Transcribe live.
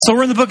So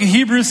we're in the book of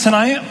Hebrews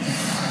tonight,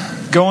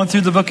 going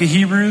through the book of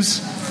Hebrews,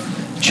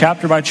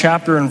 chapter by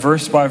chapter and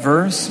verse by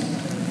verse.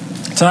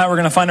 Tonight we're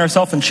going to find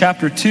ourselves in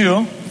chapter 2.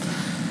 We're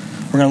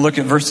going to look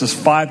at verses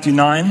 5 through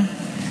 9.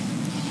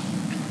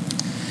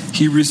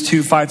 Hebrews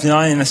 2, 5 through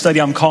 9. In a study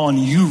I'm calling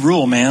You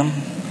Rule, Man.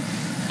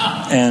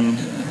 And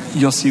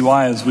you'll see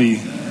why as we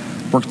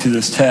work through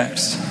this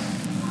text.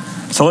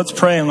 So let's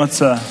pray and let's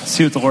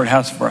see what the Lord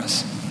has for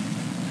us.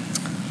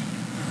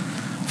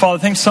 Father,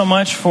 thanks so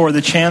much for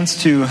the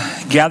chance to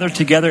gather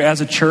together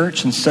as a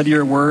church and study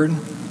your word.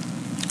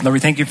 Lord, we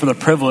thank you for the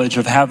privilege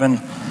of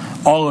having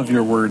all of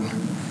your word,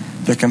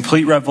 the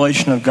complete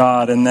revelation of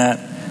God, and that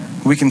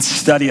we can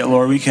study it,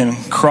 Lord. We can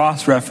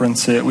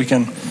cross-reference it. We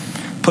can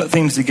put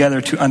things together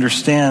to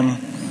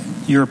understand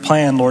your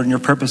plan, Lord, and your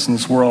purpose in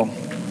this world,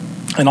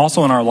 and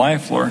also in our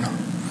life, Lord.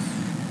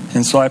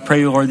 And so I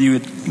pray, Lord, that you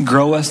would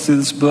grow us through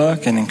this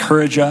book and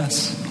encourage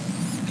us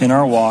in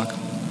our walk.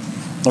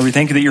 Lord, we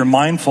thank you that you're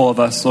mindful of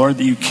us, Lord,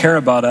 that you care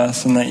about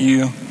us and that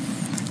you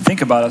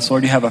think about us.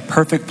 Lord, you have a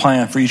perfect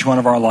plan for each one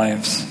of our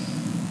lives.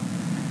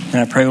 And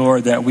I pray,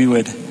 Lord, that we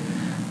would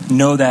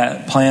know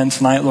that plan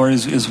tonight, Lord,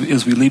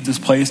 as we leave this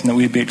place, and that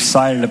we'd be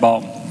excited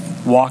about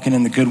walking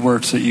in the good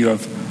works that you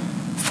have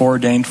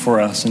foreordained for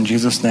us. In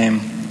Jesus'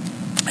 name,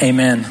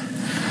 amen.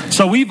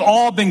 So we've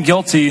all been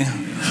guilty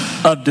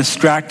of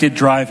distracted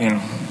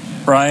driving,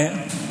 right?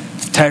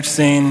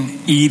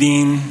 Texting,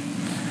 eating,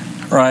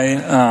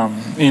 right?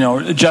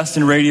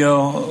 Adjusting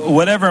radio,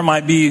 whatever it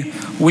might be,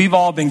 we've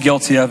all been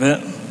guilty of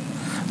it.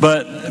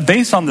 But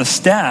based on the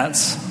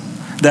stats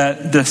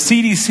that the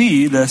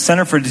CDC, the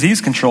Center for Disease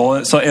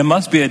Control, so it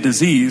must be a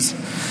disease,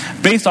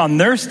 based on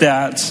their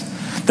stats,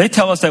 they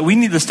tell us that we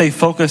need to stay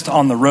focused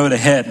on the road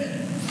ahead.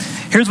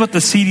 Here's what the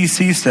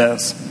CDC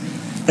says.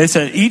 They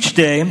said each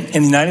day in the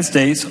United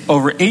States,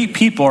 over 8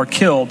 people are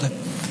killed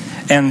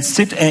and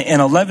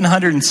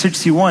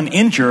 1,161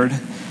 injured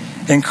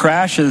in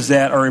crashes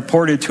that are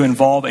reported to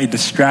involve a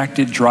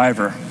distracted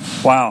driver.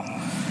 Wow.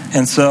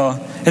 And so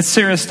it's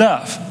serious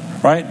stuff,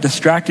 right?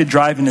 Distracted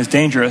driving is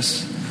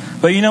dangerous.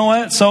 But you know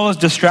what? So is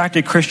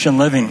distracted Christian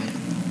living.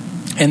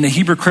 And the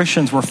Hebrew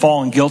Christians were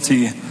falling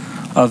guilty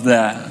of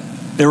that.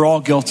 They were all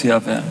guilty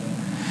of it.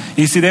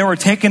 You see, they were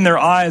taking their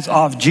eyes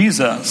off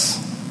Jesus,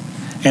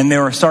 and they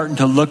were starting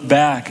to look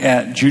back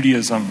at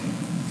Judaism.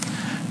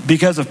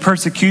 Because of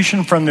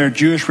persecution from their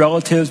Jewish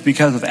relatives,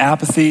 because of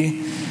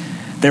apathy,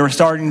 they were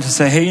starting to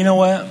say, hey, you know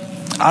what?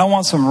 I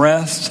want some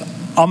rest.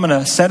 I'm going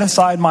to set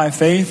aside my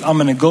faith. I'm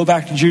going to go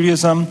back to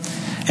Judaism,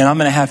 and I'm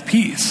going to have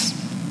peace.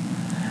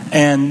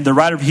 And the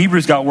writer of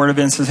Hebrews got word of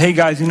it and says, hey,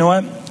 guys, you know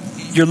what?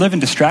 You're living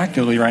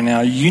distractedly right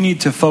now. You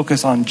need to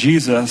focus on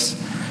Jesus,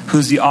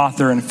 who's the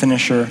author and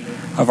finisher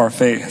of our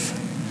faith.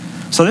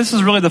 So this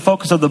is really the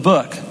focus of the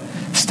book.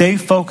 Stay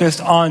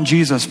focused on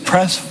Jesus.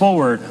 Press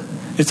forward.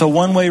 It's a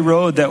one-way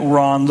road that we're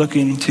on,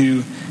 looking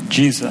to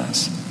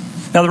Jesus.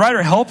 Now, the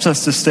writer helps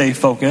us to stay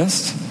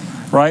focused,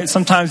 right?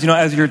 Sometimes,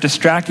 as you're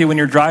distracted when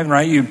you're driving,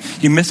 right,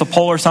 you miss a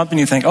pole or something,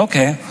 you think,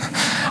 okay,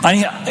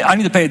 I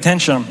need to pay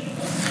attention.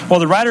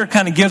 Well, the writer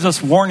kind of gives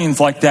us warnings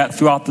like that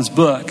throughout this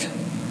book.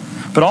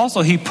 But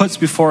also, he puts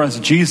before us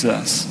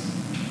Jesus.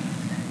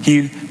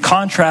 He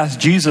contrasts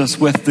Jesus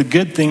with the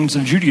good things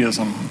of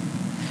Judaism.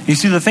 You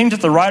see, the things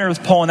that the writer is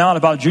pulling out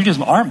about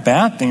Judaism aren't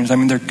bad things. I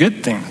mean, they're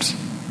good things.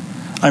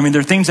 I mean,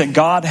 they're things that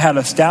God had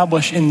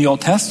established in the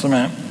Old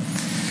Testament.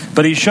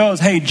 But he shows,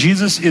 hey,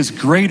 Jesus is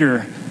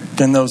greater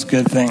than those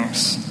good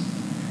things.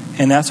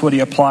 And that's what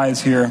he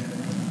applies here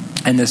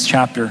in this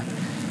chapter.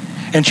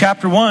 In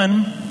chapter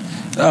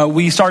 1,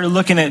 we started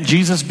looking at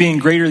Jesus being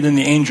greater than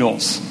the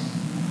angels.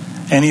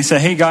 And he said,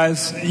 hey,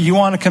 guys, you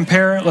want to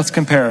compare? Let's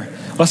compare.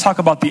 Let's talk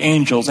about the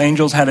angels.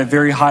 Angels had a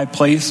very high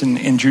place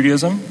in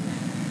Judaism.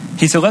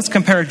 He said, let's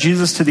compare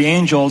Jesus to the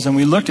angels. And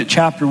we looked at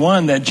chapter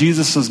 1 that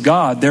Jesus is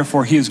God.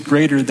 Therefore, he is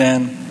greater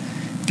than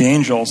the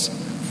angels.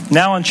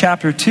 Now in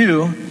chapter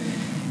 2,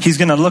 he's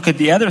going to look at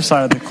the other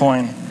side of the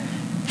coin.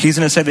 He's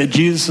going to say that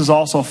Jesus is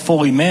also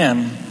fully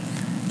man.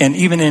 And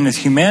even in his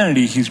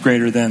humanity, he's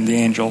greater than the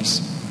angels.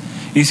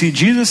 You see,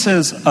 Jesus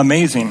is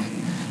amazing.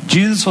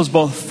 Jesus was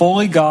both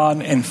fully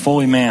God and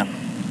fully man.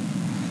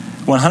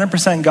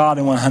 100% God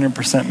and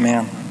 100%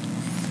 man.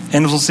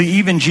 And we'll see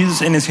even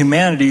Jesus in his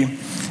humanity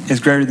is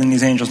greater than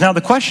these angels. Now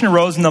the question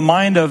arose in the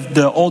mind of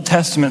the Old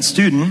Testament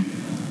student.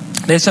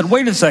 They said,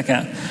 wait a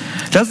second.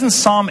 Doesn't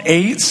Psalm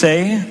 8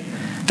 say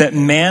that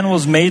man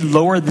was made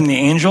lower than the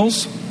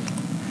angels?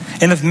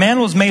 And if man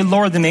was made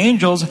lower than the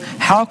angels,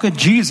 how could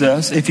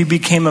Jesus, if he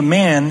became a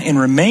man and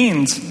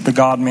remains the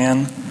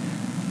God-man,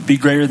 be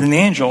greater than the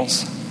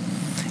angels?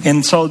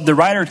 And so the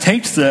writer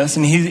takes this,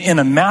 and he, in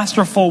a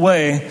masterful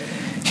way,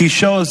 he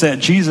shows that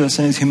Jesus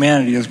in his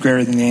humanity is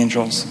greater than the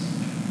angels.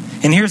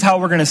 And here's how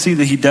we're going to see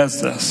that he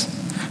does this.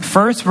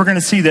 First, we're going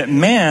to see that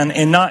man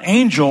and not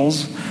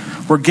angels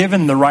were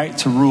given the right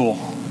to rule.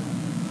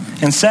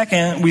 And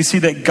second, we see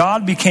that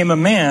God became a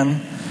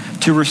man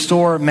to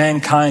restore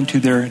mankind to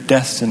their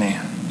destiny.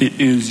 it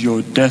is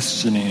your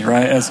destiny,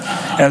 right?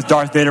 As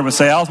Darth Vader would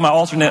say. That was my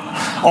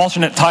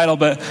alternate title,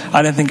 but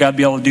I didn't think I'd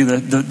be able to do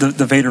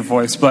the Vader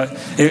voice. But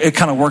it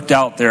kind of worked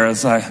out there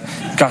as I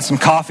got some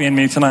coffee in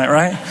me tonight,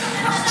 right?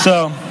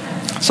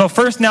 So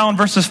first now in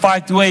verses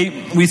 5 to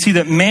 8, we see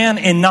that man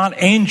and not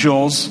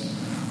angels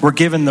were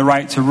given the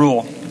right to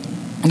rule.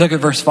 Look at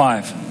verse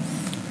 5.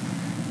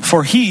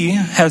 For he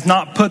has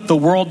not put the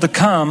world to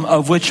come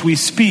of which we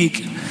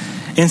speak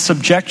in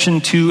subjection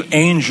to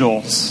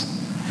angels.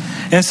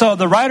 And so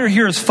the writer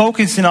here is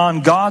focusing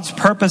on God's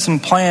purpose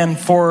and plan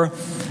for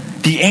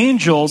the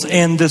angels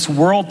in this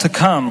world to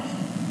come.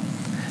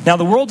 Now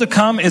the world to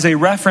come is a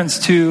reference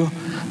to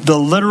the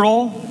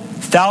literal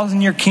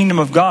 1,000-year kingdom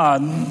of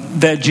God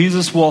that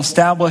Jesus will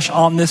establish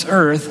on this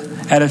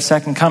earth at his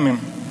second coming.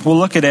 We'll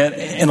look at it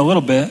in a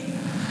little bit.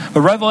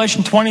 But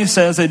Revelation 20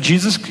 says that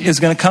Jesus is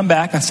going to come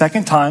back a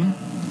second time,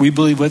 we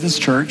believe, with his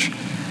church.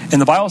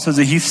 And the Bible says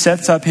that he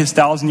sets up his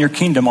 1,000-year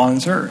kingdom on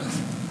this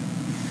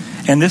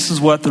earth. And this is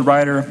what the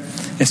writer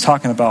is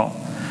talking about.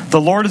 The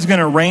Lord is going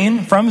to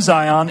reign from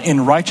Zion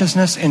in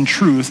righteousness and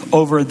truth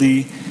over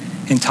the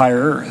entire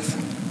earth.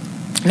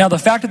 Now, the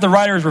fact that the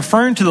writer is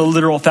referring to the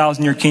literal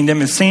 1,000-year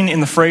kingdom is seen in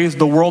the phrase,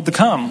 the world to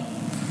come.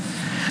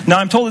 Now,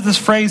 I'm told that this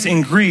phrase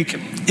in Greek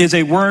is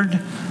a word,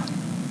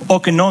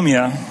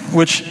 oikonomia,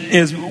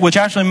 which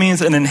actually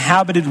means an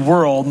inhabited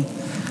world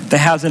that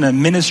has an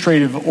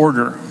administrative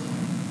order.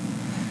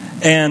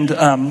 And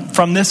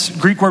from this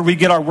Greek word, we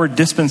get our word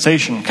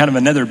dispensation, kind of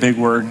another big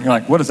word. You're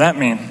like, what does that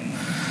mean?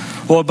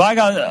 Well,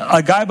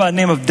 a guy by the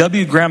name of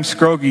W. Graham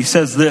Scroggie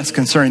says this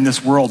concerning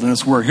this world and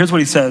this word. Here's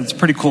what he says. It's a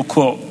pretty cool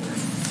quote.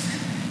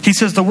 He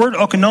says, the word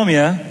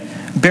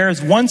oikonomia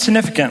bears one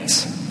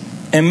significance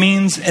and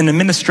means an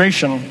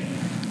administration,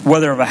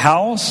 whether of a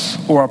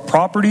house or a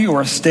property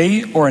or a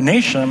state or a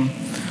nation,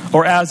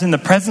 or as in the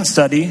present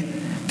study,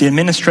 the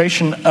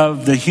administration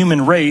of the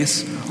human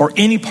race or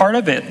any part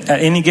of it at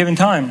any given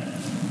time.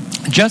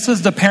 Just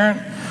as the parent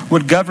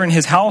would govern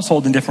his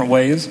household in different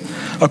ways,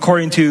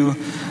 according to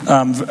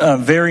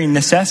varying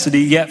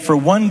necessity, yet for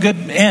one good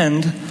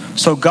end,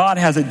 so God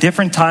has at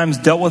different times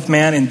dealt with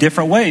man in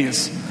different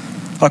ways,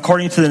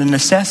 according to the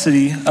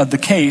necessity of the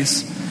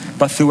case,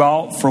 but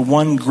throughout for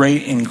one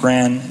great and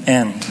grand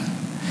end.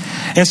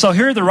 And so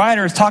here the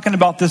writer is talking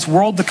about this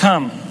world to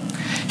come.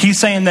 He's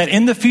saying that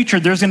in the future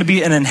there's going to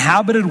be an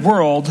inhabited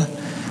world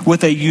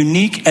with a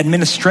unique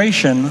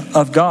administration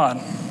of God.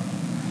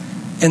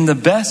 And the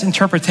best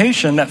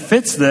interpretation that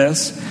fits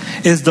this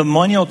is the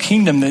millennial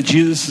kingdom that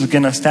Jesus is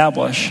going to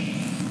establish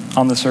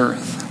on this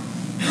earth.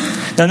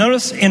 Now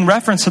notice in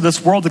reference to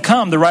this world to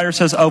come, the writer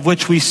says, of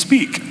which we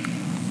speak.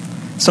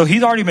 So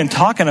he's already been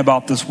talking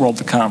about this world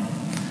to come.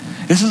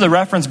 This is a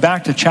reference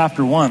back to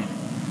chapter 1,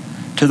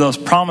 to those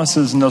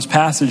promises and those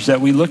passages that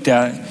we looked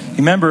at. You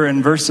remember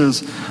in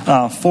verses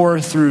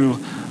 4 through,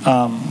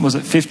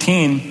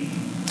 15,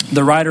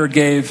 the writer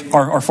gave,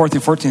 or 4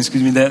 through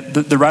 14, that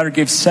the writer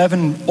gave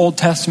 7 Old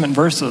Testament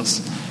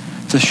verses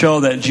to show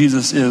that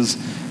Jesus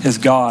is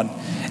God.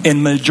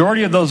 And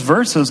majority of those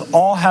verses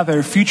all have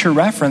a future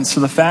reference to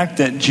the fact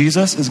that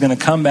Jesus is going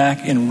to come back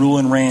and rule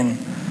and reign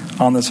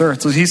on this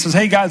earth. So he says,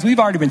 hey guys, we've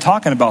already been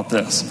talking about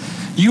this.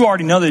 You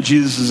already know that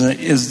Jesus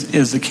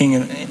is the king,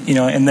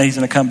 and that he's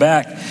going to come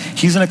back.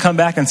 He's going to come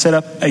back and set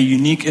up a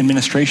unique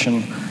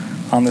administration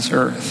on this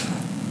earth.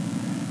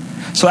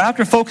 So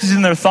after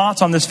focusing their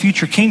thoughts on this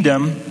future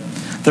kingdom,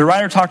 the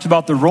writer talked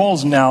about the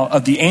roles now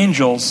of the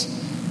angels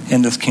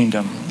in this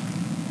kingdom.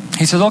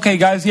 He says, okay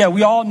guys, yeah,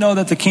 we all know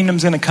that the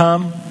kingdom's going to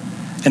come,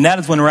 and that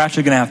is when we're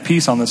actually going to have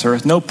peace on this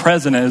earth. No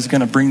president is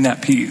going to bring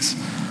that peace.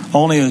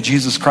 Only when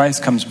Jesus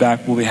Christ comes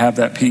back will we have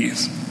that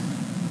peace.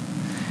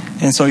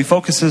 And so he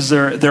focuses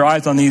their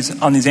eyes on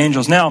these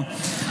angels. Now,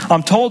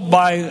 I'm told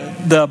by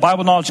the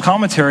Bible Knowledge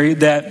Commentary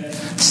that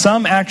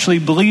some actually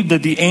believe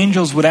that the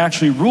angels would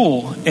actually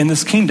rule in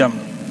this kingdom.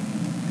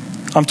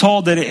 I'm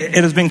told that it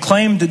has been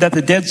claimed that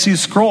the Dead Sea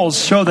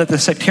Scrolls show that the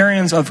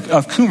sectarians of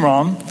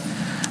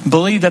Qumran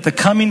believe that the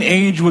coming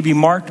age would be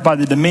marked by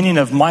the dominion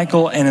of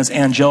Michael and his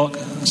angelic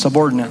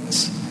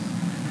subordinates.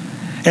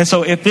 And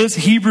so if these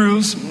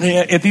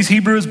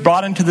Hebrews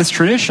brought into this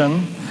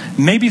tradition,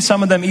 maybe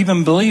some of them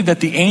even believe that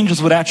the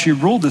angels would actually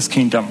rule this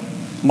kingdom,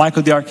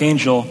 Michael the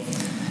archangel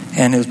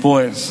and his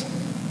boys.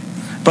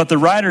 But the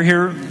writer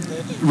here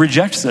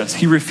rejects this.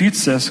 He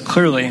refutes this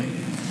clearly.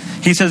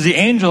 He says the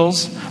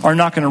angels are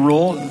not going to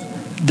rule.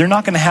 They're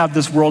not going to have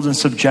this world in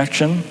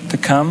subjection to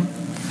come,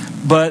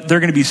 but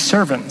they're going to be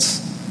servants.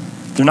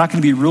 They're not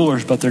going to be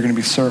rulers, but they're going to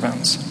be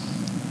servants.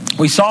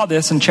 We saw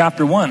this in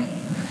chapter 1.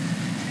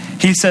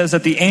 He says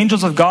that the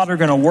angels of God are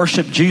going to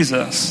worship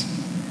Jesus.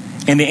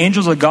 And the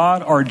angels of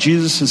God are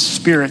Jesus'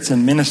 spirits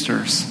and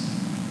ministers.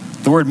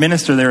 The word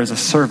minister there is a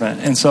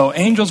servant. And so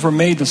angels were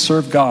made to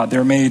serve God. They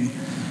were made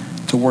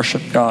to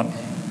worship God.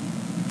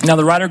 Now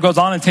the writer goes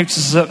on and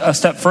takes us a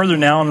step further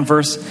now in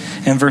verse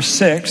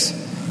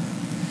 6.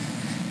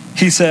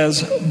 He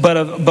says,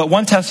 but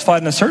one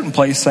testified in a certain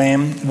place,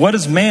 saying, what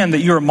is man that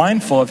you are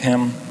mindful of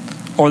him,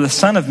 or the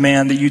son of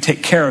man that you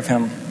take care of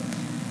him?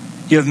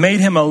 You have made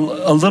him a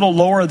little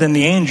lower than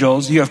the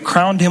angels. You have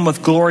crowned him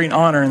with glory and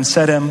honor and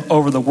set him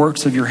over the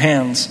works of your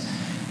hands.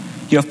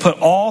 You have put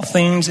all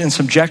things in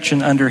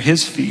subjection under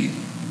his feet.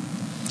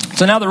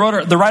 So now the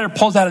writer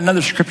pulls out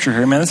another scripture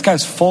here. Man, this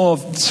guy's full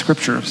of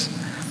scriptures.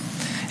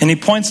 And he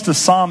points to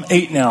Psalm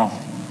 8 now,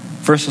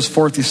 verses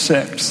 4 through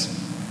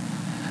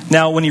 6.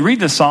 Now, when you read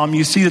the psalm,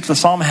 you see that the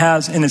psalm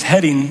has in its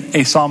heading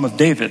a psalm of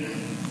David.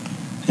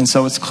 And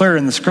so it's clear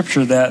in the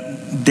scripture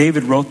that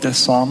David wrote this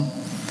psalm.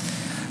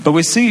 But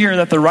we see here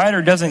that the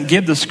writer doesn't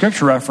give the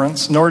scripture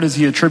reference, nor does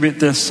he attribute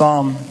this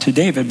psalm to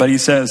David. But he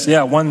says,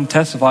 yeah, one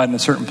testified in a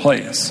certain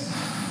place.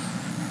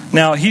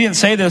 Now, he didn't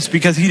say this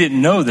because he didn't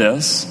know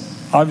this.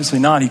 Obviously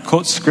not. He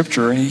quotes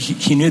scripture.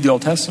 He knew the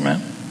Old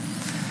Testament.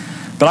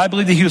 But I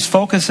believe that he was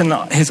focusing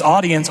his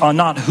audience on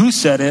not who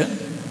said it,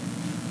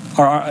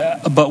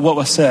 but what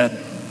was said.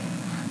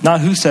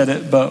 Not who said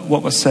it, but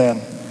what was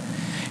said.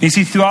 You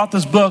see, throughout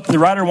this book, the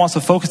writer wants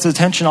to focus his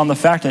attention on the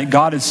fact that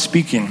God is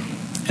speaking,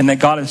 and that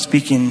God is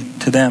speaking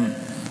to them.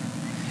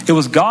 It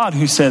was God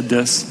who said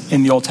this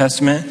in the Old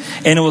Testament,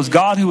 and it was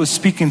God who was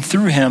speaking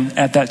through him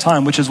at that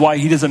time, which is why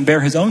he doesn't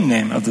bear his own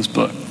name of this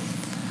book.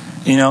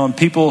 You know, and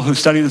people who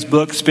study this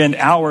book spend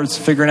hours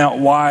figuring out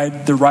why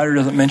the writer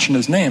doesn't mention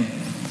his name.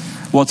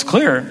 Well, it's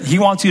clear. He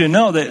wants you to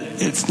know that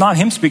it's not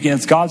him speaking,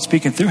 it's God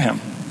speaking through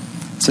him.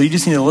 So you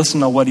just need to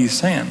listen to what he's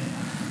saying.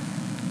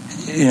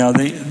 You know,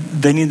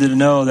 they needed to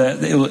know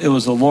that it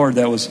was the Lord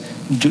that was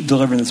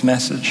delivering this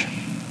message.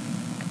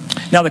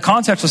 Now, the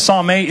context of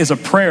Psalm 8 is a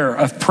prayer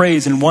of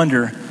praise and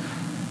wonder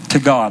to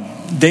God.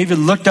 David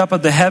looked up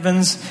at the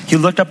heavens. He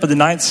looked up at the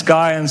night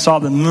sky and saw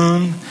the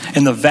moon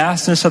and the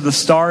vastness of the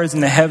stars in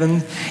the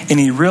heaven. And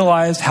he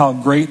realized how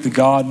great the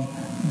God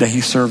that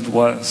he served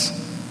was.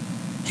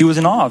 He was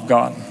in awe of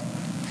God.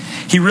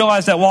 He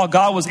realized that while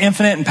God was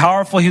infinite and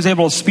powerful, he was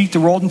able to speak the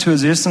world into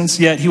existence,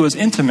 yet he was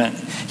intimate.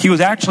 He was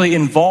actually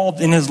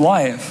involved in his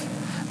life,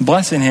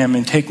 blessing him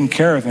and taking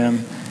care of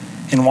him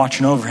and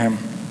watching over him.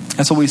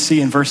 That's what we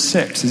see in verse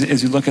 6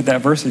 as you look at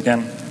that verse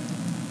again.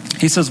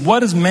 He says,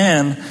 "What is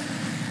man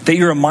that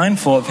you are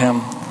mindful of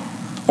him,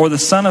 or the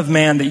son of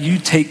man that you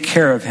take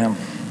care of him?"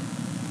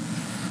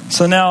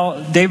 So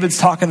now David's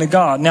talking to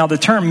God. Now the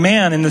term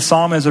man in the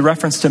psalm is a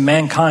reference to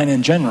mankind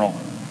in general.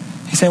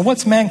 He's saying,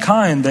 what's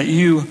mankind that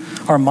you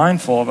are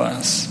mindful of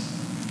us?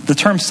 The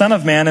term son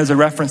of man is a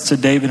reference to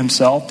David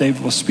himself.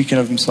 David was speaking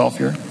of himself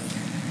here.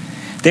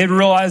 David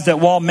realized that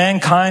while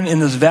mankind in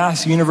this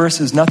vast universe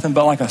is nothing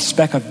but like a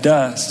speck of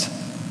dust,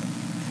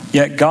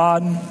 yet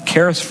God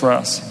cares for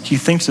us. He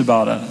thinks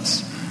about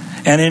us.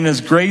 And in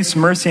his grace,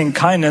 mercy, and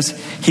kindness,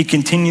 he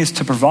continues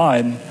to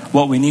provide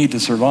what we need to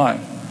survive.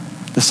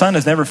 The sun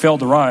has never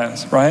failed to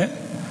rise, right?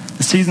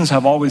 The seasons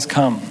have always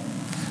come.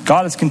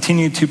 God has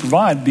continued to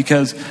provide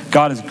because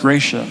God is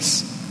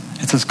gracious.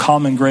 It's his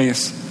common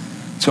grace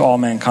to all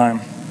mankind.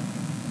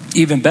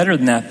 Even better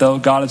than that, though,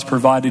 God has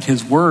provided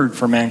his word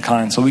for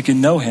mankind so we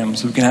can know him,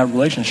 so we can have a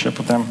relationship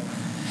with him.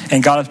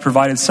 And God has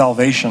provided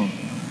salvation.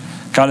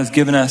 God has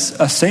given us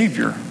a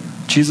Savior,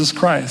 Jesus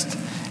Christ.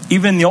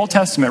 Even in the Old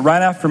Testament,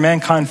 right after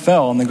mankind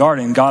fell in the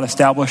garden, God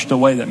established a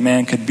way that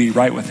man could be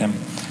right with him.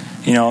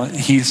 You know,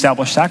 he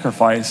established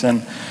sacrifice,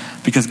 and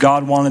because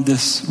God wanted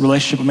this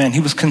relationship with man,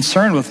 he was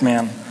concerned with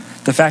man.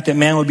 The fact that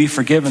man would be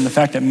forgiven, the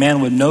fact that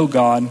man would know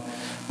God,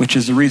 which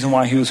is the reason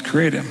why he was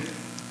created.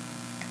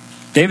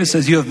 David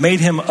says, you have made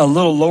him a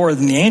little lower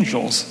than the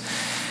angels.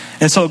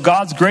 And so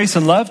God's grace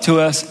and love to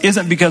us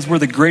isn't because we're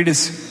the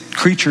greatest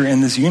creature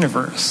in this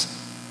universe.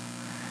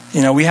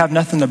 You know, we have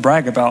nothing to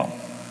brag about.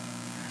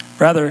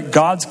 Rather,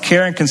 God's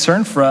care and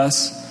concern for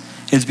us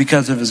is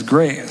because of his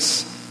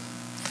grace.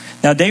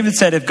 Now, David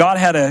said if God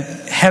had a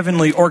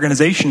heavenly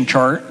organization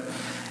chart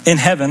in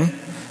heaven,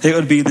 it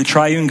would be the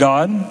triune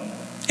God,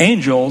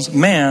 angels,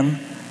 man,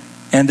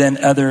 and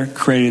then other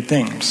created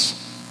things.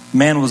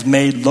 Man was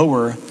made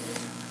lower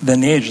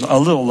than the angels, a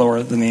little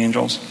lower than the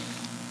angels.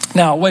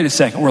 Now, wait a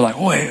second. We're like,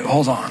 wait,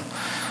 hold on.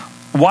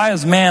 Why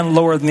is man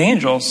lower than the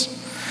angels?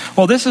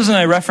 Well, this isn't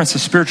a reference to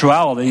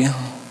spirituality,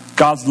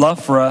 God's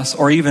love for us,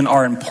 or even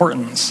our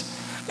importance.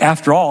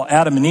 After all,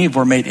 Adam and Eve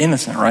were made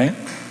innocent, right?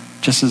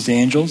 Just as the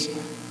angels.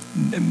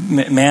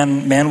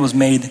 Man was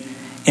made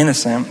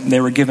innocent.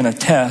 They were given a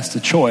test, a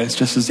choice,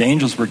 just as the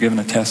angels were given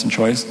a test and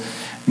choice.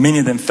 Many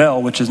of them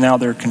fell, which is now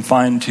they're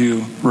confined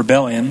to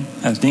rebellion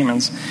as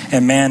demons.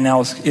 And man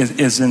now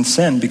is in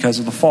sin because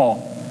of the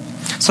fall.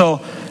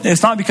 So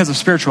it's not because of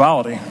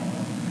spirituality,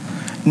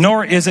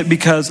 nor is it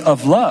because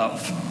of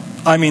love.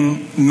 I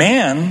mean,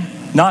 man,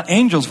 not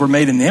angels, were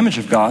made in the image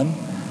of God.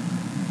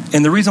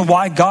 And the reason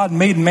why God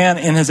made man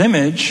in his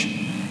image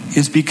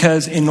is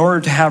because in order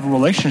to have a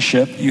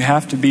relationship, you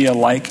have to be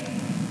like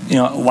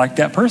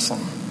that person.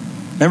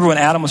 Remember when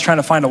Adam was trying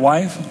to find a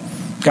wife?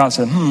 God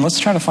said, let's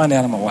try to find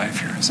Adam a wife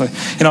here. So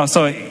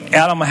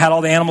Adam had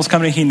all the animals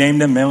coming. He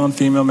named them male and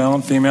female, male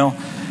and female.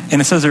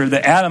 And it says there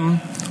that Adam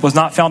was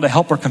not found a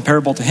helper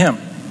comparable to him.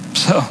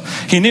 So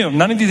he knew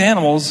none of these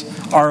animals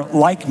are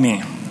like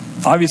me.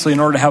 obviously in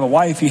order to have a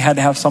wife, he had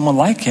to have someone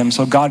like him.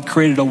 So God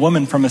created a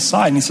woman from his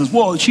side. And he says,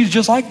 well, she's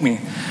just like me.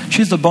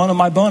 She's the bone of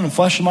my bone and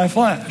flesh of my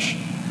flesh.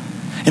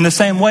 In the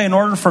same way, in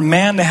order for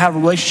man to have a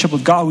relationship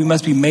with God, we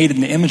must be made in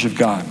the image of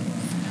God.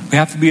 We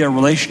have to be a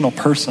relational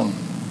person,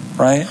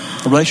 right?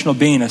 A relational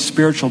being, a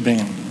spiritual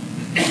being.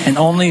 And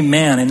only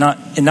man and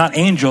not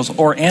angels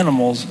or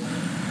animals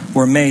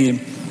were made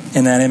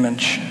in that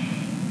image.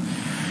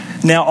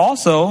 Now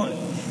also,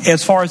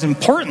 as far as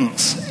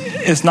importance,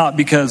 it's not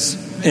because,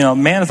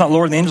 man is not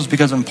lower than the angels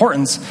because of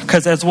importance.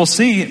 Because as we'll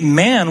see,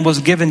 man was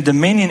given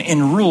dominion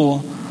and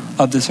rule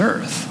of this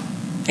earth.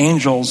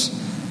 Angels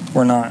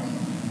were not.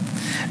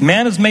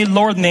 Man is made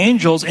lower than the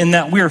angels in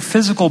that we are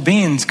physical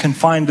beings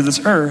confined to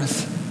this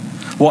earth,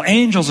 while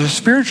angels are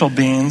spiritual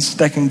beings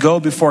that can go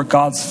before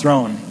God's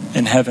throne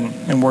in heaven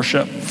and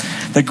worship.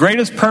 The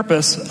greatest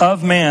purpose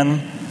of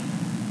man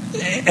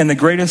and the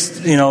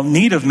greatest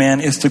need of man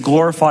is to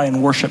glorify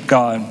and worship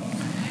God.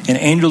 And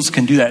angels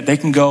can do that. They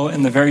can go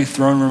in the very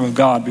throne room of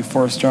God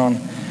before his throne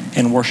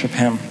and worship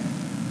him.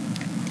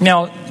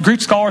 Now,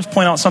 Greek scholars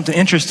point out something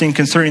interesting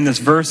concerning this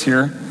verse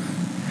here.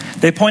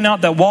 They point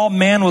out that while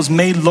man was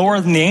made lower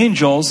than the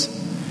angels,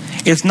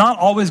 it's not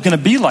always going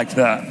to be like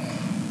that.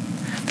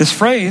 This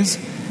phrase,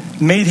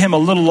 made him a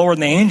little lower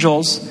than the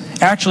angels,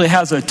 actually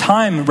has a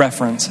time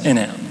reference in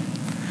it.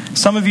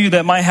 Some of you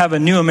that might have a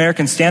New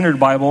American Standard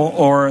Bible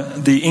or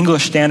the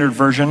English Standard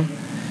Version,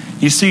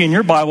 you see in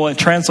your Bible it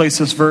translates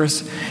this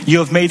verse, you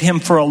have made him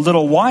for a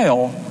little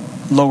while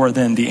lower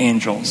than the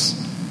angels.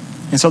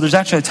 And so there's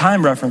actually a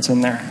time reference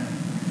in there.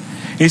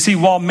 You see,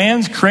 while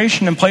man's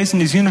creation and place in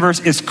this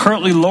universe is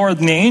currently lower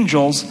than the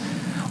angels,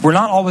 we're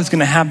not always going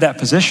to have that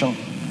position.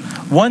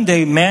 One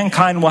day,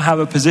 mankind will have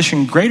a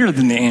position greater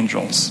than the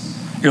angels.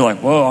 You're like,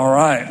 whoa, all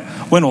right.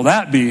 When will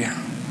that be?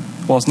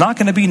 Well, it's not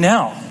going to be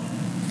now.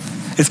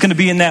 It's going to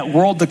be in that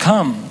world to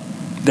come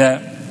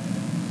that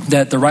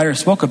the writer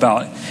spoke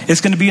about.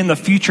 It's going to be in the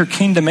future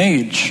kingdom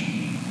age.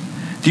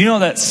 Do you know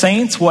that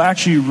saints will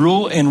actually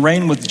rule and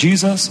reign with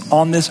Jesus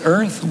on this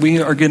earth?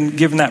 We are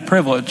given that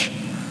privilege.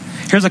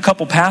 Here's a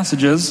couple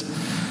passages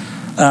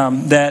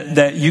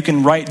that you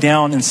can write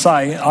down and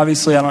cite.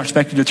 Obviously, I don't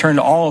expect you to turn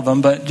to all of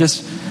them, but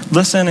just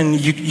listen and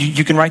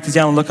you can write these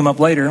down and look them up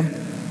later.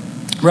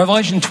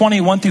 Revelation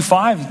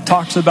 20:1-5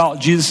 talks about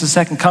Jesus'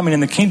 second coming in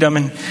the kingdom,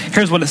 and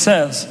here's what it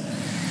says.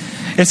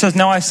 It says,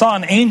 now I saw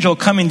an angel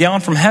coming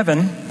down from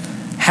heaven,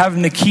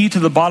 having the key to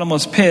the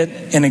bottomless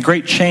pit and a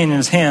great chain in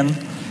his hand.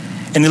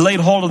 And he laid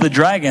hold of the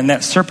dragon,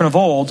 that serpent of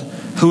old,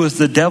 who is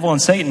the devil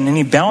and Satan, and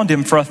he bound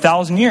him for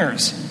 1,000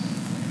 years.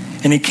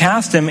 And he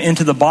cast him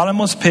into the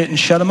bottomless pit and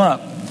shut him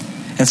up,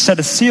 and set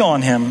a seal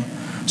on him,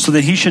 so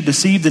that he should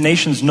deceive the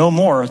nations no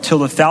more till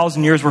the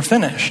 1,000 years were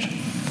finished.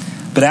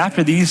 But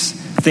after these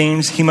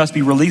things he must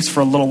be released for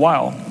a little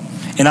while.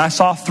 And I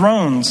saw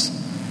thrones,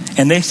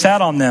 and they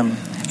sat on them,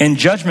 and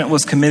judgment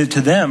was committed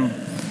to them.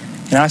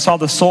 And I saw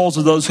the souls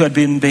of those who had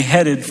been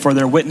beheaded for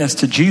their witness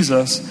to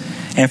Jesus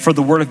and for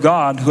the word of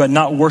God, who had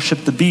not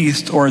worshipped the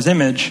beast or his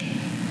image,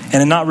 and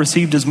had not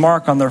received his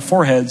mark on their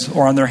foreheads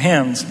or on their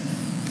hands.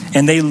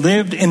 And they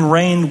lived and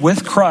reigned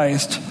with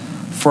Christ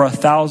for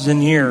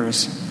 1,000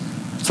 years.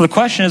 So the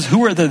question is,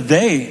 who are the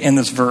they in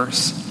this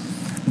verse?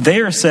 They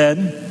are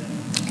said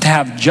to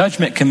have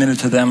judgment committed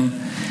to them,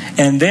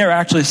 and they are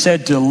actually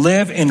said to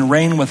live and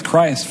reign with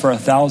Christ for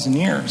 1,000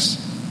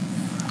 years.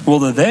 Well,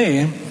 the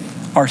they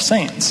are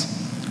saints.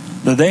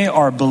 The they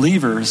are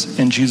believers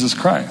in Jesus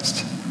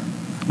Christ.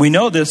 We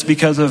know this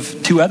because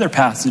of two other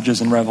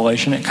passages in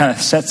Revelation. It kind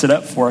of sets it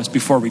up for us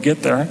before we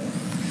get there.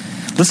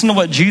 Listen to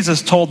what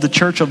Jesus told the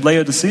church of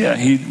Laodicea.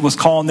 He was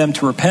calling them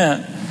to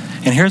repent.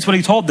 And here's what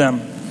he told them.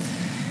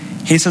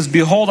 He says,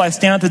 behold, I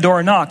stand at the door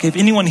and knock. If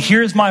anyone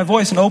hears my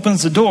voice and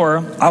opens the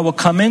door, I will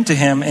come into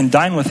him and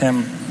dine with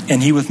him,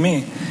 and he with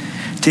me.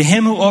 To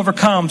him who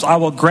overcomes, I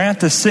will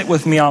grant to sit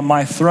with me on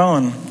my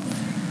throne,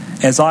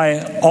 as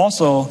I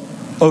also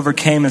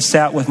overcame and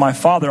sat with my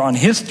Father on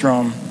his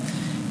throne.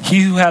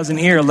 He who has an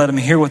ear, let him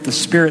hear what the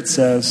Spirit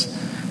says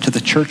to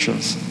the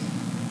churches.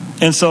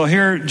 And so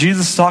here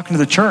Jesus is talking to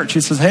the church.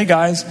 He says, hey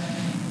guys,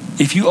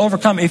 if you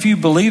overcome, if you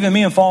believe in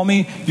me and follow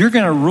me, you're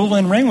going to rule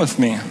and reign with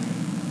me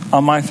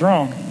on my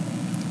throne.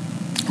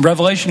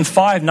 Revelation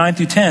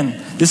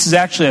 5:9-10. This is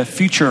actually a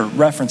future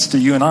reference to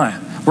you and I.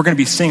 We're going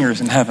to be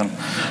singers in heaven.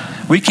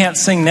 We can't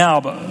sing now,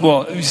 but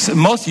well,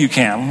 most of you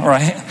can,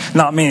 right?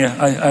 Not me.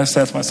 I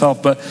say that's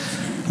myself, but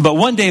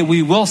one day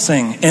we will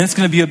sing, and it's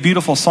going to be a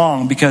beautiful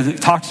song because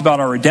it talks about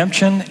our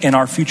redemption and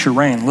our future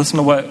reign. Listen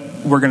to what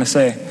we're going to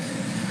say.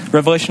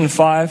 Revelation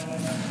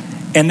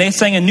 5. And they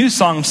sang a new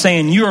song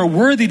saying, you are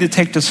worthy to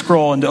take the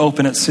scroll and to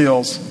open its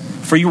seals.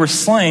 For you were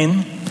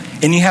slain,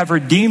 and you have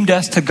redeemed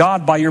us to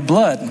God by your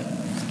blood,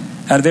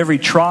 out of every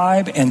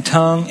tribe and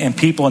tongue and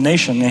people and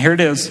nation. And here it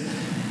is.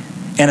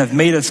 And have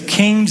made us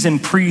kings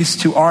and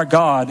priests to our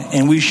God,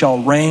 and we shall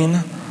reign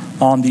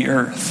on the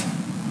earth.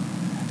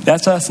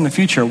 That's us in the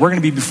future. We're going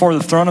to be before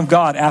the throne of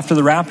God after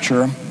the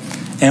rapture,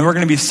 And we're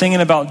going to be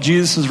singing about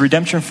Jesus'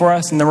 redemption for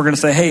us. And then we're going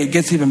to say, hey, it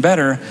gets even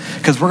better,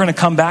 because we're going to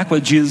come back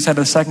with Jesus at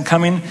the second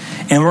coming,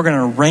 and we're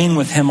going to reign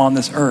with him on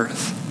this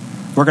earth.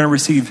 We're going to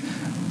receive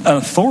an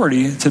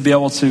authority to be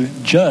able to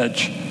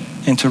judge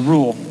and to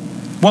rule.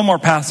 One more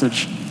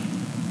passage.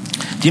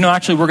 Do you know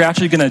we're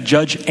actually going to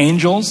judge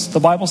angels, the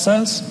Bible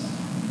says?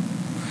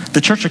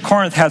 The church of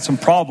Corinth had some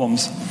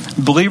problems.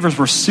 Believers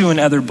were suing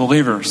other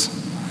believers.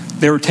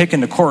 They were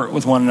taken to court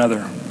with one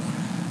another.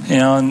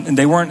 And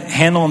they weren't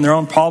handling their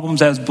own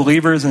problems as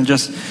believers and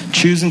just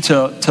choosing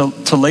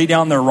to lay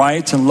down their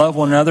rights and love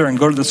one another and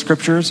go to the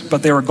scriptures,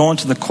 but they were going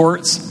to the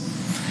courts.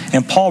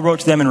 And Paul wrote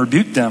to them and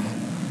rebuked them.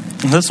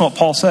 And listen to what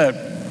Paul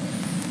said.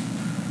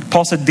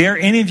 Paul said, dare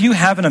any of you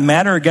having a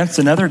matter against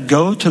another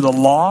go to the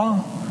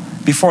law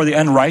before the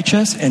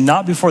unrighteous and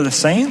not before the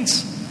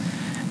saints?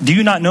 Do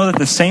you not know that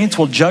the saints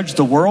will judge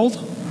the world?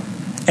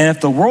 And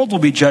if the world will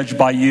be judged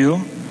by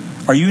you,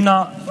 are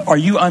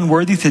you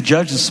unworthy to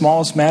judge the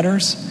smallest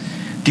matters?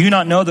 Do you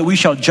not know that we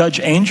shall judge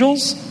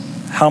angels?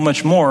 How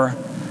much more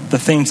the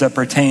things that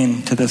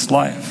pertain to this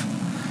life?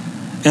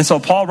 And so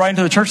Paul, writing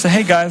to the church, said,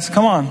 hey guys,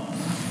 come on.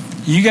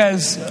 You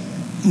guys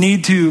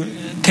need to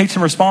take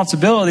some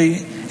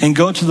responsibility and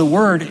go to the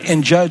word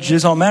and judge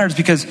his own matters,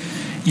 because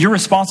your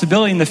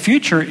responsibility in the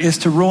future is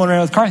to rule and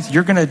reign with Christ.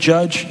 You're going to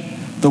judge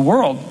the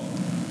world.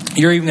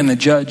 You're even going to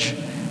judge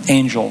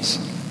angels.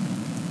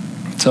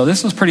 So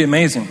this was pretty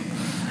amazing.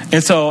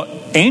 And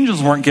so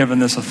angels weren't given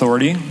this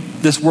authority.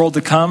 This world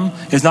to come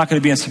is not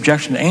going to be in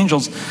subjection to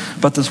angels,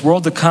 but this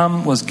world to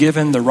come was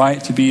given the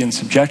right to be in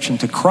subjection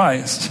to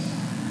Christ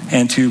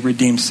and to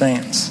redeem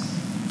saints.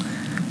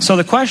 So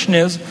the question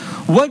is,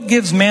 what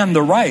gives man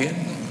the right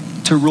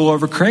to rule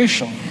over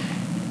creation?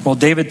 Well,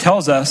 David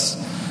tells us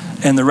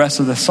in the rest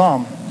of the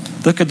psalm.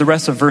 Look at the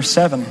rest of verse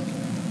 7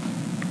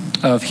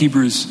 of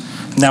Hebrews.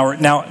 Now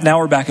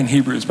we're back in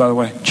Hebrews, by the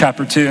way,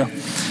 chapter 2.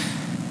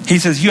 He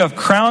says, you have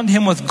crowned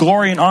him with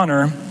glory and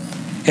honor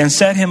and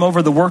set him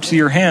over the works of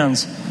your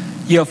hands.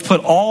 You have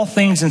put all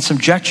things in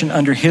subjection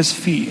under his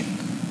feet.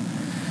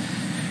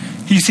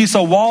 You see,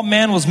 so while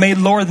man was made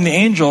lower than the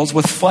angels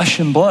with flesh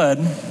and blood,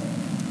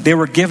 they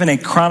were given a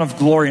crown of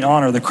glory and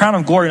honor. The crown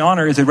of glory and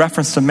honor is a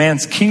reference to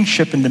man's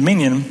kingship and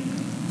dominion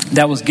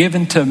that was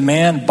given to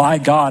man by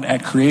God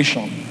at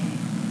creation.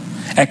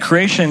 At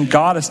creation,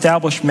 God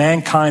established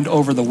mankind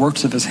over the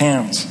works of his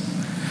hands.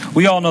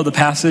 We all know the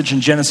passage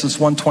in Genesis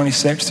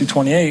 1:26 through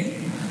 28.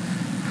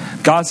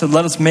 God said,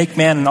 let us make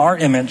man in our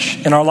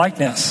image, in our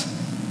likeness.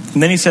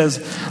 And then he says,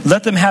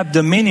 let them have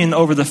dominion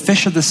over the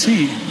fish of the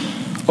sea,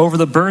 over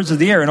the birds of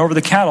the air, and over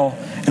the cattle,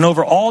 and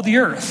over all the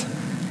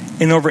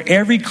earth, and over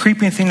every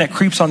creeping thing that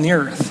creeps on the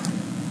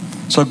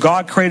earth. So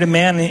God created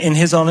man in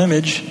his own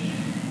image.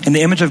 In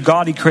the image of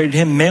God, he created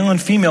him. Male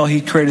and female,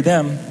 he created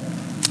them.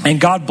 And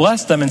God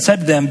blessed them and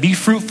said to them, be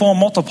fruitful and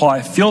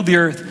multiply, fill the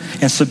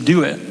earth and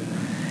subdue it.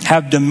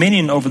 Have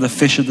dominion over the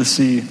fish of the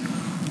sea,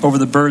 over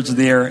the birds of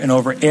the air, and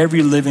over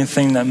every living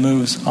thing that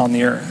moves on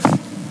the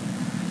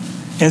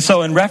earth. And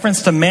so in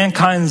reference to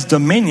mankind's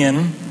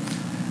dominion,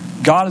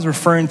 God is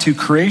referring to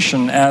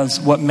creation as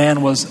what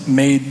man was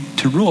made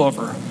to rule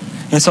over.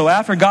 And so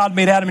after God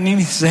made Adam and Eve,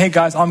 he said, hey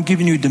guys, I'm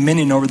giving you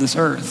dominion over this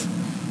earth.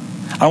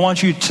 I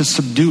want you to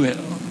subdue it.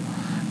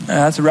 And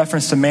that's a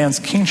reference to man's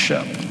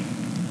kingship.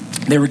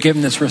 They were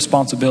given this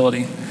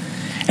responsibility.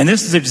 And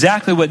this is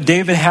exactly what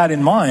David had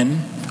in mind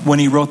when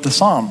he wrote the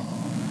psalm.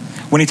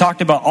 When he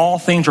talked about all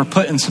things were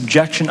put in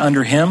subjection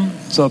under him.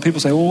 So people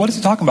say, well, what is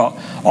he talking about?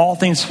 All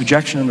things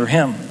subjection under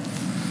him.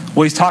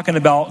 Well, he's talking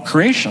about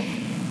creation.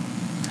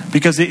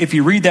 Because if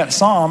you read that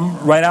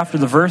psalm right after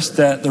the verse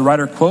that the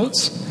writer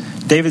quotes,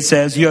 David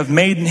says, you have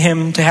made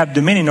him to have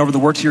dominion over the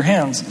works of your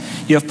hands.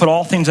 You have put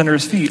all things under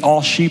his feet,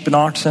 all sheep and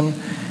oxen,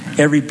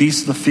 every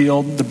beast of the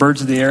field, the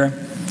birds of the air,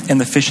 and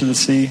the fish of the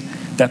sea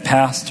that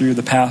pass through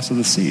the paths of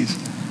the seas.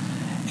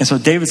 And so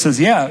David says,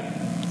 yeah,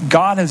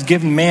 God has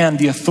given man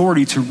the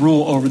authority to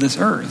rule over this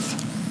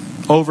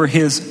earth, over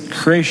his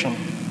creation.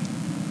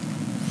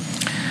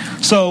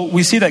 So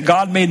we see that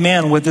God made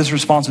man with this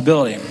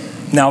responsibility.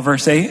 Now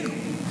verse 8.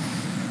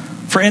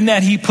 For in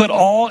that he put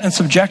all in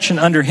subjection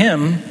under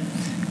him,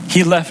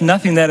 he left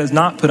nothing that is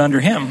not put under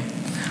him.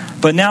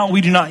 But now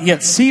we do not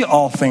yet see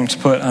all things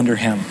put under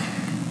him.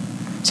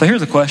 So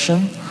here's a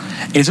question.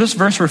 Is this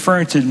verse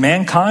referring to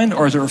mankind,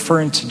 or is it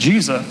referring to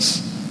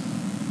Jesus?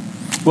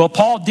 Well,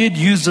 Paul did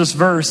use this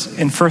verse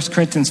in 1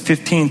 Corinthians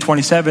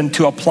 15:27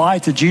 to apply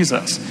to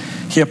Jesus.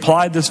 He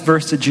applied this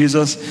verse to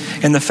Jesus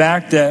in the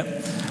fact that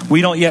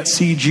we don't yet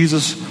see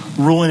Jesus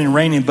ruling and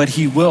reigning, but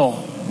he will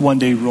one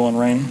day rule and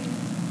reign.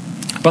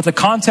 But the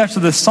context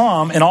of this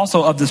psalm and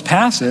also of this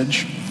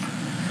passage,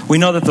 we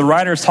know that the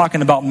writer is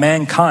talking about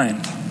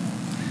mankind.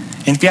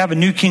 And if you have a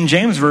New King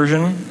James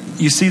Version,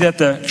 you see that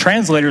the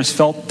translators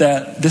felt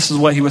that this is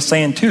what he was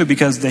saying too,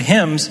 because the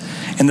hymns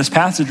in this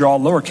passage are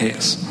all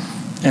lowercase.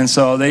 And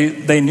so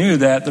they knew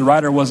that the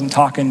writer wasn't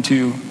talking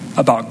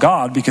about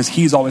God, because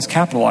he's always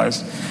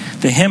capitalized.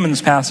 The hymn in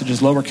this passage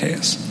is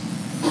lowercase.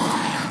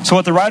 So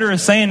what the writer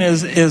is saying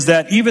is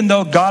that even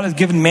though God has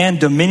given man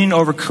dominion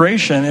over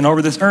creation and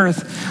over this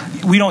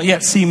earth, we don't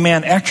yet see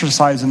man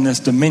exercising this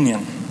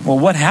dominion. Well,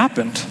 what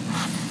happened?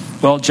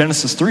 Well,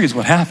 Genesis 3 is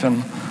what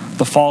happened,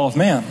 the fall of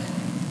man.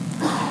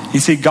 You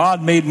see,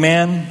 God made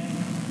man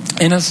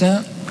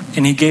innocent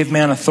and he gave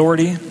man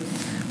authority,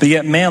 but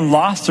yet man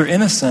lost their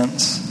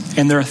innocence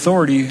and their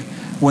authority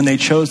when they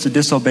chose to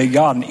disobey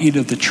God and eat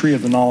of the tree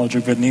of the knowledge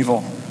of good and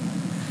evil.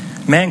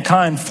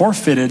 Mankind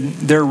forfeited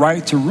their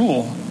right to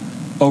rule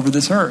over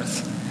this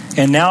earth.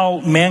 And now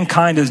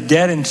mankind is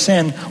dead in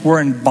sin. We're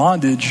in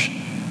bondage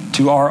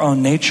to our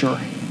own nature.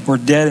 We're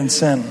dead in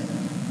sin.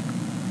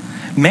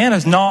 Man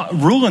is not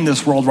ruling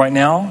this world right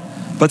now,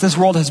 but this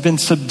world has been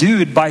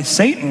subdued by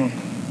Satan.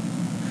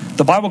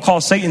 The Bible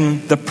calls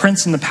Satan the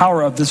prince and the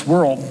power of this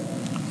world.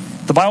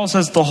 The Bible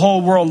says the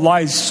whole world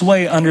lies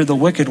sway under the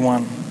wicked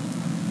one.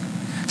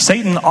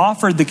 Satan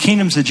offered the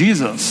kingdoms to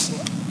Jesus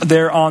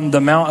there on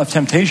the Mount of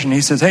Temptation.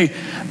 He says, hey,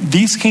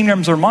 these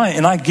kingdoms are mine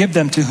and I give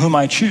them to whom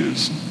I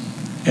choose.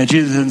 And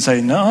Jesus didn't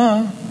say,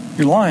 no,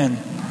 you're lying.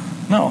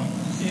 No,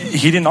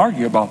 he didn't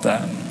argue about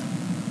that.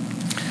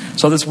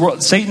 So this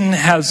world, Satan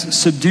has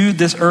subdued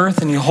this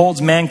earth and he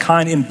holds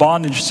mankind in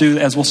bondage to,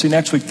 as we'll see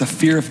next week, the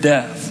fear of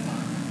death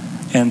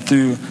and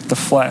through the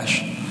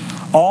flesh.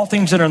 All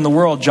things that are in the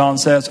world, John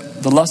says,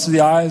 the lust of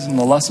the eyes and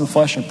the lust of the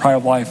flesh and pride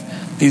of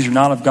life, these are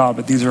not of God,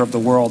 but these are of the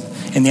world.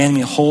 And the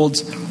enemy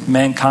holds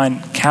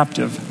mankind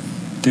captive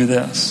through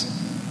this.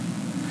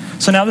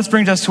 So now this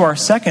brings us to our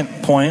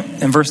second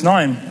point in verse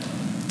 9.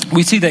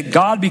 We see that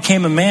God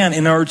became a man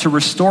in order to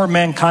restore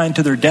mankind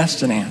to their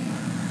destiny.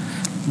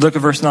 Look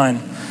at verse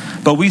 9.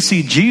 But we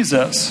see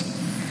Jesus,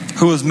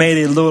 who was made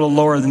a little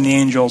lower than the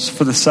angels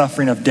for the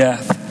suffering of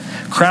death,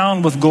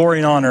 crowned with glory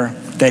and honor,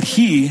 that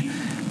he,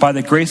 by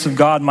the grace of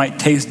God, might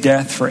taste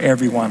death for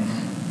everyone.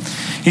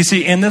 You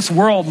see, in this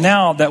world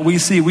now that we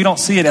see, we don't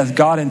see it as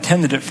God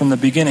intended it from the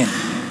beginning.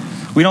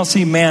 We don't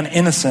see man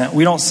innocent.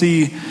 We don't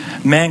see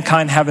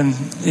mankind having,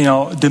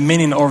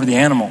 dominion over the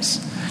animals.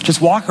 Just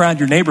walk around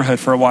your neighborhood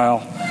for a while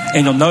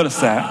and you'll notice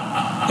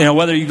that.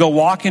 Whether you go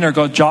walking or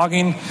go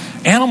jogging,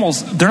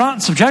 animals, they're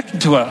not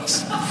subjected to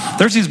us.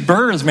 There's these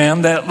birds,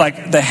 man,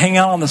 that hang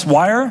out on this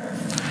wire,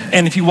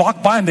 and if you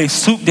walk by them, they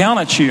swoop down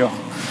at you.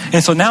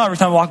 And so now every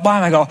time I walk by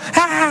them, I go,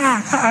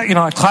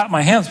 I clap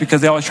my hands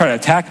because they always try to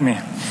attack me.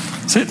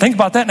 So think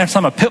about that next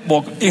time a pit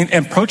bull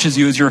approaches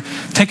you as you're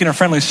taking a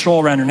friendly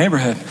stroll around your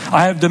neighborhood.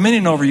 I have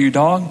dominion over you,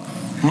 dog.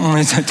 He's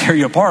going to tear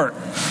you apart.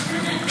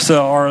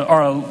 So, or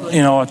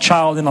a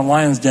child in a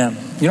lion's den.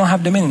 You don't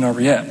have dominion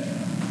over yet.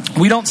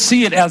 We don't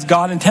see it as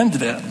God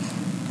intended it.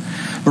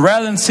 But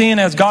rather than seeing it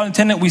as God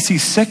intended it, we see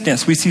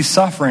sickness, we see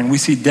suffering, we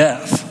see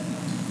death.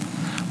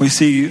 We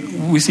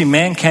see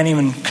man can't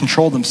even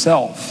control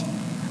themselves.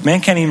 Man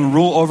can't even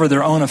rule over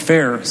their own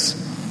affairs.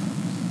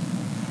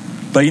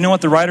 But you know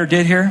what the writer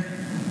did here?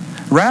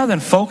 Rather than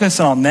focus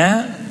on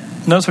that,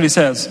 notice what he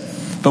says.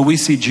 But we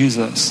see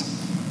Jesus.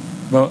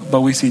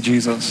 But we see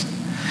Jesus.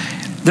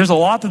 There's a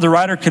lot that the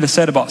writer could have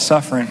said about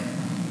suffering.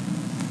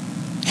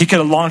 He could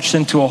have launched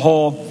into a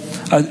whole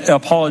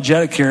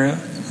apologetic here,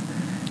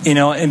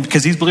 and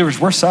because these believers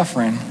were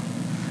suffering.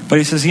 But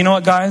he says, you know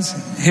what,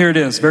 guys? Here it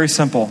is, very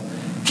simple.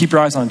 Keep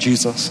your eyes on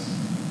Jesus.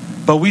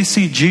 But we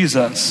see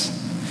Jesus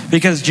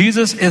because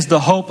Jesus is the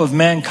hope of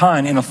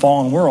mankind in a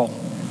fallen world.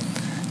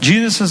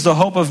 Jesus is the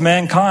hope of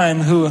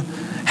mankind who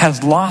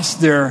has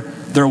lost their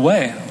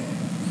way.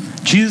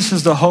 Jesus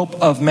is the hope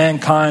of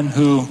mankind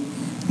who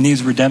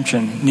needs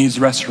redemption, needs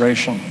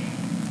restoration.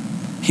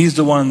 He's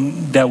the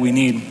one that we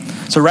need.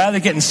 So rather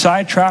than getting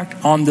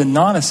sidetracked on the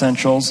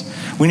non-essentials,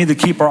 we need to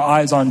keep our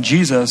eyes on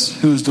Jesus,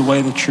 who is the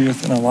way, the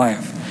truth, and the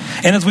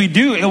life. And as we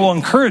do, it will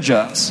encourage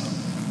us.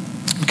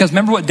 Because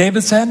remember what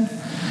David said?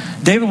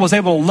 David was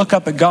able to look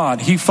up at God.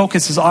 He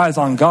focused his eyes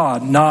on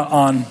God, not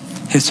on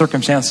his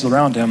circumstances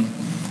around him.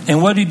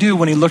 And what did he do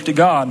when he looked at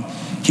God?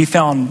 He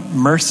found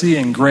mercy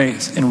and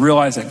grace and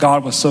realized that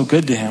God was so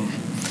good to him.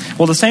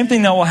 Well, the same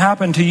thing that will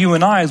happen to you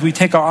and I as we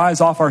take our eyes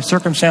off our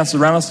circumstances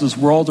around us, this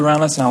world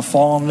around us and how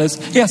fallen it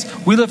is.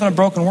 Yes, we live in a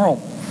broken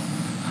world.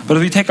 But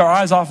if we take our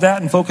eyes off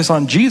that and focus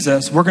on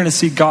Jesus, we're going to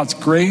see God's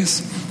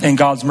grace and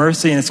God's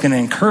mercy, and it's going to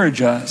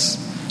encourage us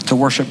to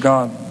worship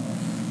God.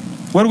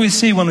 What do we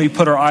see when we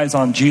put our eyes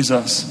on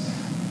Jesus?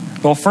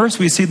 Well, first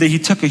we see that he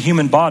took a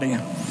human body.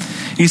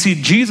 You see,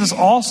 Jesus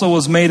also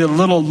was made a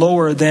little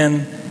lower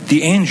than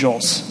the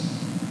angels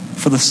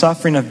for the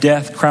suffering of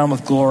death, crowned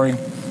with glory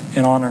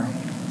and honor.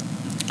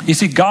 You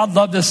see, God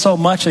loved us so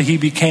much that he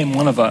became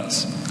one of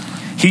us.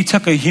 He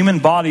took a human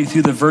body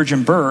through the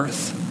virgin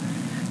birth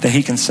that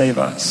he can save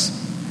us.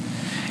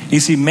 You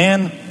see,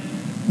 man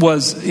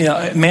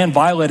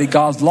violated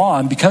God's law,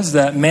 and because of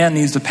that, man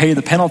needs to pay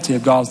the penalty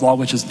of God's law,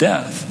 which is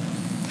death.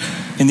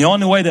 And the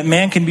only way that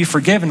man can be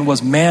forgiven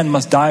was man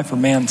must die for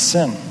man's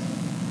sin.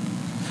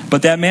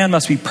 But that man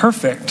must be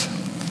perfect,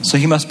 so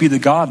he must be the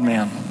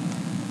God-man.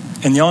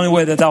 And the only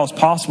way that was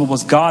possible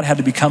was God had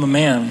to become a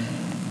man.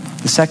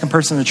 The second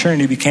person of the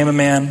Trinity became a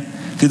man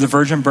through the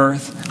virgin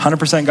birth,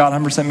 100% God,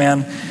 100%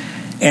 man,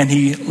 and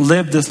he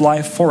lived this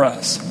life for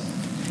us.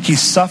 He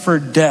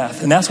suffered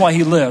death, and that's why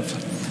he lived.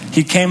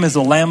 He came as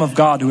the Lamb of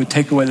God who would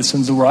take away the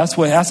sins of the world.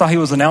 That's how he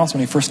was announced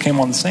when he first came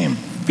on the scene.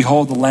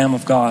 Behold, the Lamb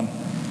of God.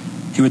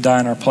 He would die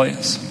in our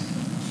place.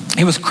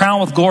 He was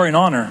crowned with glory and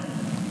honor.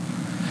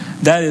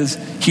 That is,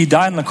 he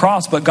died on the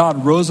cross, but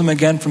God rose him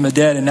again from the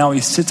dead, and now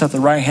he sits at the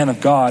right hand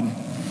of God,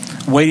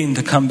 waiting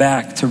to come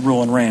back to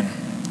rule and reign.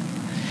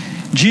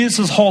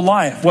 Jesus' whole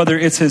life, whether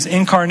it's his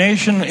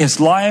incarnation, his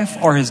life,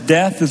 or his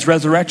death, his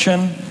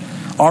resurrection,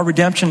 our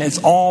redemption, it's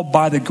all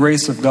by the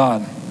grace of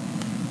God.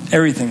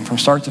 Everything from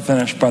start to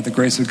finish by the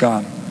grace of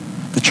God.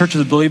 The church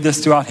has believed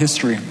this throughout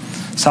history.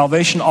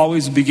 Salvation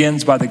always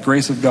begins by the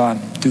grace of God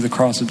through the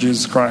cross of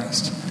Jesus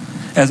Christ.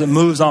 As it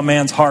moves on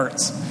man's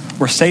hearts,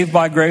 we're saved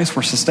by grace,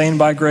 we're sustained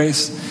by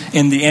grace.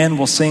 In the end,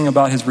 we'll sing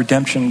about his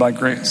redemption by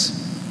grace.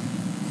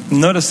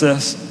 Notice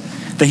this,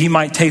 that he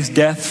might taste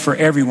death for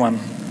everyone.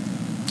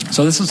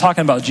 So this is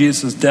talking about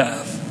Jesus'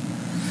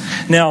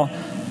 death. Now,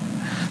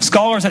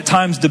 scholars at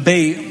times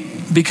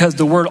debate because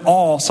the word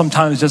all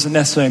sometimes doesn't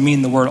necessarily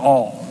mean the word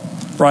all.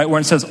 Right?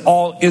 When it says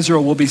all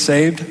Israel will be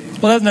saved,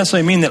 well, that doesn't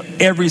necessarily mean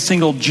that every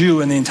single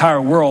Jew in the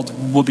entire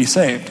world will be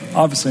saved.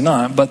 Obviously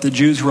not. But the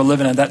Jews who were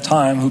living at that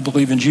time who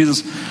believe in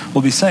Jesus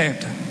will be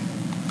saved.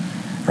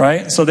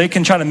 Right? So they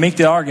can try to make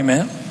the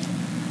argument.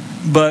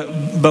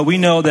 But we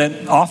know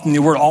that often the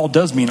word all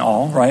does mean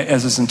all, right?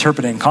 As it's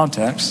interpreted in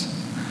context.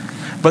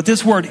 But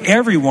this word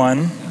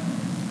everyone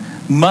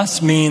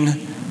must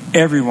mean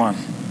everyone.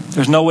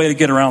 There's no way to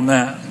get around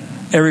that.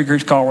 Every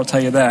Greek scholar will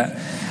tell you that.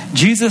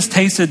 Jesus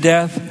tasted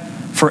death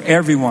for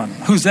everyone.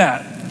 Who's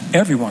that?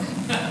 Everyone.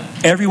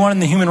 Everyone in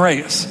the human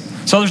race.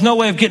 So there's no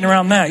way of getting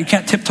around that. You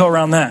can't tiptoe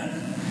around that.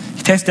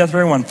 He tasted death for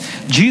everyone.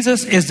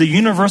 Jesus is the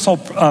universal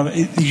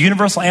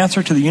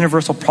answer to the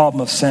universal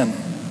problem of sin.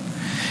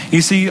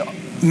 You see,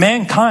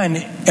 mankind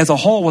as a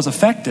whole was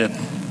affected.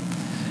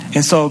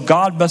 And so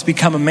God must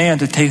become a man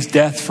to taste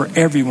death for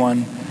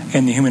everyone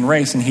in the human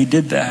race. And he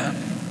did that.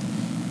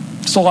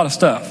 It's a lot of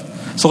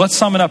stuff. So let's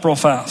sum it up real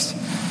fast.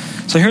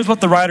 So here's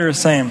what the writer is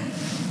saying.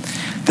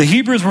 The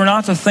Hebrews were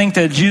not to think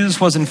that Jesus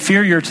was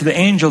inferior to the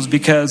angels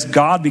because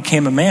God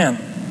became a man.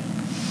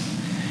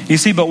 You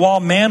see, but while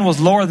man was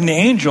lower than the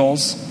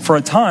angels for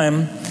a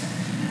time,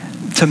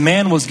 to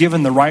man was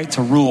given the right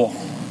to rule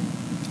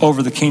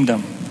over the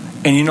kingdom.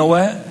 And you know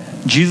what?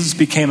 Jesus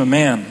became a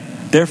man.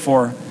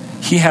 Therefore,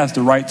 he has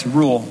the right to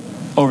rule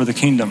over the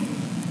kingdom.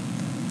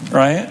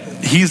 Right?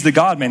 He's the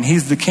God-man.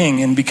 He's the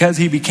king. And because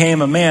he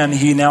became a man,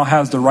 he now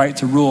has the right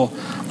to rule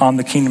on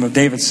the kingdom of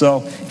David.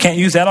 So, can't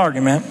use that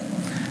argument.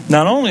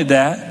 Not only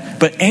that,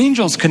 but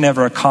angels could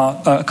never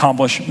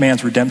accomplish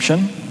man's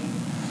redemption.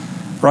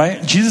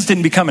 Right? Jesus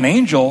didn't become an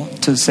angel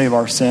to save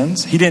our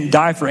sins. He didn't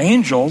die for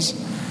angels,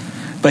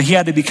 but he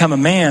had to become a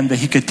man that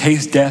he could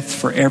taste death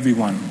for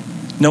everyone.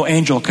 No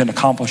angel could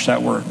accomplish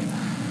that work.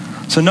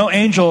 So no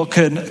angel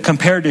could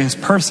compare to his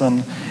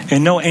person,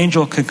 and no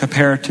angel could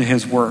compare to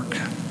his work.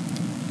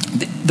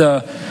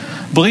 The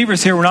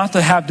believers here were not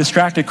to have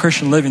distracted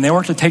Christian living. They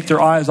weren't to take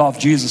their eyes off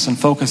Jesus and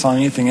focus on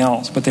anything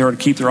else, but they were to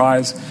keep their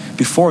eyes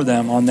before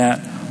them on that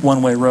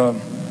one-way road.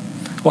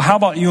 Well, how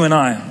about you and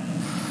I?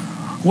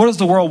 What does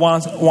the world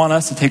want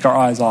us to take our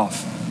eyes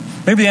off?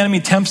 Maybe the enemy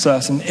tempts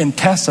us and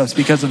tests us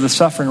because of the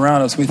suffering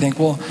around us. We think,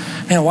 well,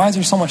 man, why is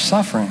there so much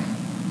suffering?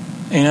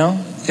 You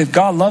know, if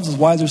God loves us,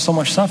 why is there so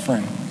much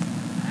suffering?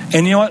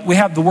 And you know what? We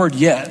have the word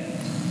yet.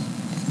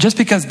 Just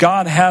because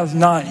God has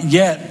not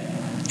yet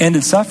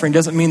ended suffering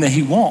doesn't mean that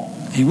he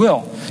won't. He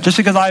will. Just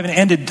because I haven't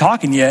ended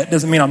talking yet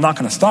doesn't mean I'm not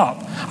going to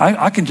stop.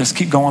 I can just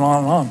keep going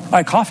on and on. I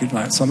had coffee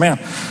tonight, so man,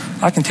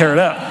 I can tear it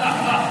up.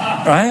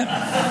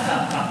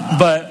 Right?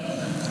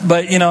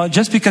 But you know,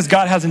 just because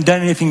God hasn't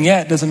done anything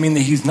yet doesn't mean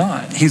that he's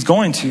not. He's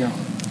going to.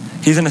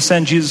 He's going to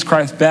send Jesus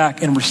Christ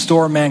back and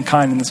restore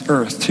mankind in this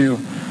earth to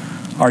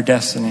our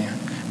destiny.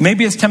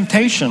 Maybe it's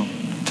temptation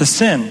to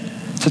sin,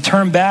 to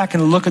turn back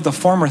and look at the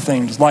former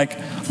things, like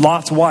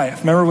Lot's wife.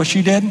 Remember what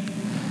she did?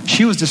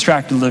 She was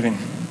distracted living.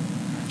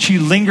 She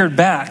lingered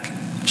back.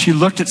 She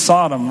looked at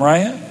Sodom,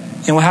 right?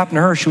 And what happened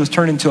to her? She was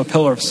turned into a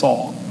pillar of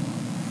salt.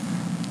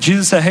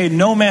 Jesus said, hey,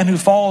 no man who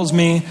follows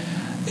me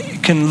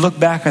can look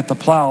back at the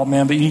plow,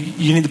 man, but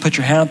you need to put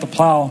your hand at the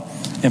plow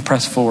and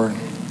press forward.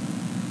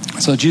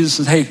 So Jesus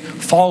says, hey,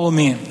 follow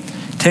me.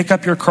 Take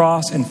up your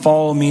cross and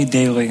follow me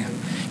daily.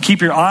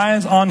 Keep your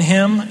eyes on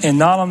him and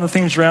not on the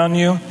things around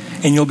you,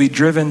 and you'll be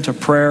driven to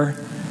prayer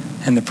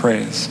and to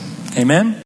praise. Amen?